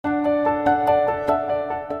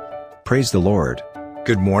Praise the Lord.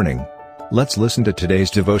 Good morning. Let's listen to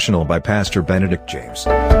today's devotional by Pastor Benedict James.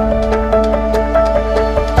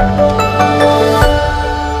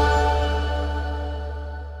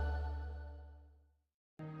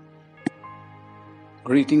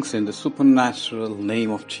 Greetings in the supernatural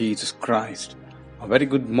name of Jesus Christ. A very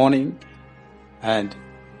good morning and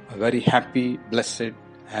a very happy, blessed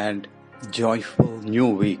and joyful new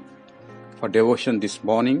week. For devotion this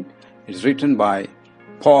morning is written by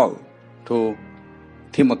Paul to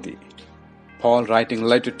Timothy. Paul writing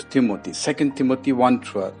letter to Timothy, 2 Timothy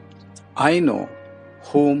 1:12. I know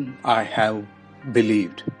whom I have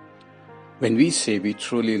believed. When we say we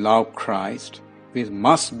truly love Christ, we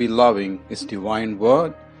must be loving His divine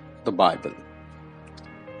word, the Bible.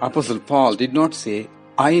 Apostle Paul did not say,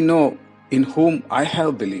 I know in whom I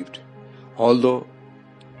have believed, although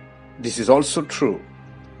this is also true.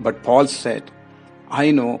 But Paul said,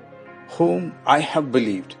 I know whom I have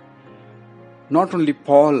believed. Not only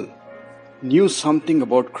Paul knew something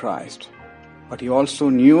about Christ, but he also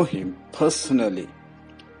knew Him personally.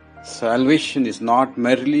 Salvation is not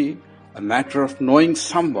merely a matter of knowing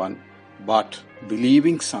someone, but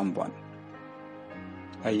believing someone.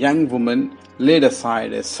 A young woman laid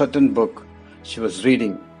aside a certain book she was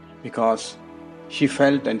reading because she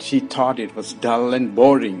felt and she thought it was dull and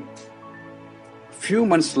boring. A few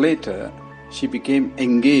months later, she became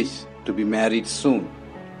engaged to be married soon.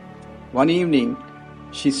 One evening,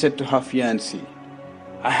 she said to her fiancé,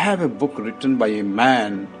 I have a book written by a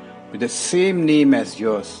man with the same name as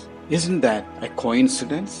yours. Isn't that a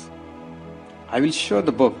coincidence? I will show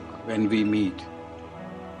the book when we meet.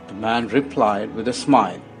 The man replied with a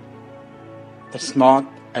smile, That's not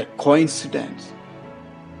a coincidence.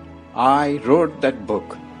 I wrote that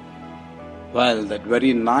book. Well, that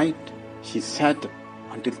very night, she sat up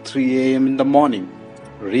until 3 a.m. in the morning,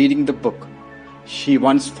 reading the book she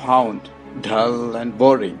once found dull and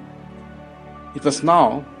boring. It was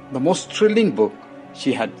now the most thrilling book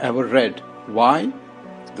she had ever read. Why?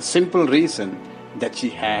 The simple reason that she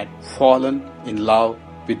had fallen in love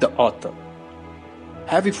with the author.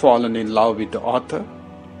 Have you fallen in love with the author?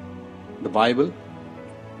 The Bible?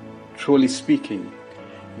 Truly speaking,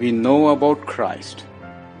 we know about Christ.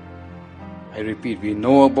 I repeat, we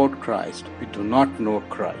know about Christ. We do not know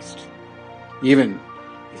Christ. Even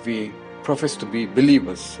if we profess to be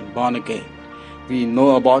believers and born again, we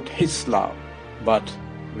know about His love, but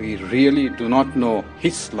we really do not know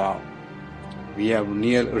His love. We have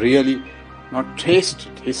really not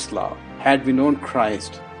tasted His love. Had we known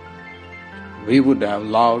Christ, we would have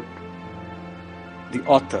loved the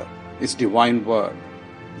author, His divine word,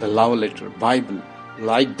 the love letter, Bible,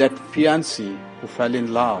 like that fiancé who fell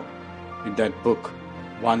in love with that book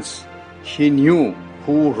once she knew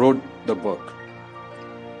who wrote the book.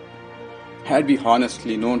 Had we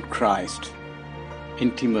honestly known Christ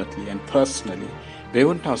intimately and personally, we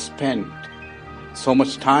wouldn't have spent so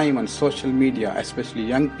much time on social media, especially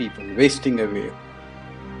young people, wasting away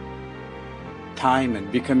time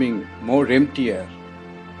and becoming more emptier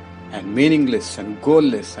and meaningless and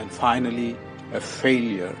goalless and finally a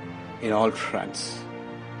failure in all fronts.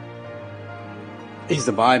 Is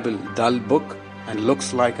the Bible a dull book and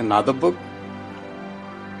looks like another book?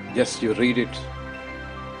 Just you read it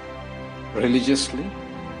religiously?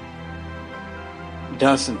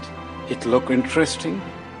 Doesn't it look interesting?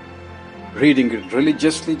 Reading it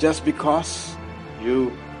religiously just because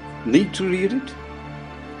you need to read it?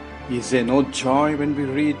 Is there no joy when we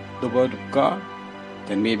read the Word of God?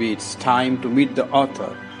 Then maybe it's time to meet the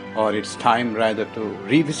author, or it's time rather to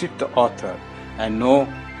revisit the author and know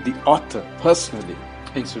the author personally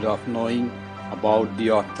instead of knowing about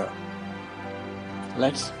the author.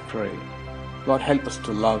 Let's pray. Lord, help us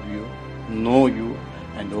to love you, know you,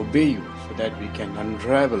 and obey you so that we can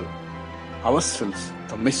unravel ourselves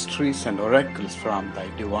the mysteries and oracles from thy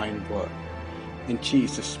divine word. In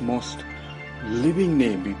Jesus' most living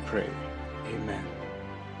name we pray. Amen.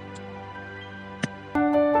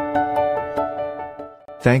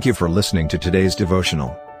 Thank you for listening to today's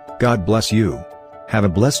devotional. God bless you. Have a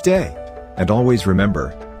blessed day. And always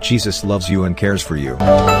remember, Jesus loves you and cares for you.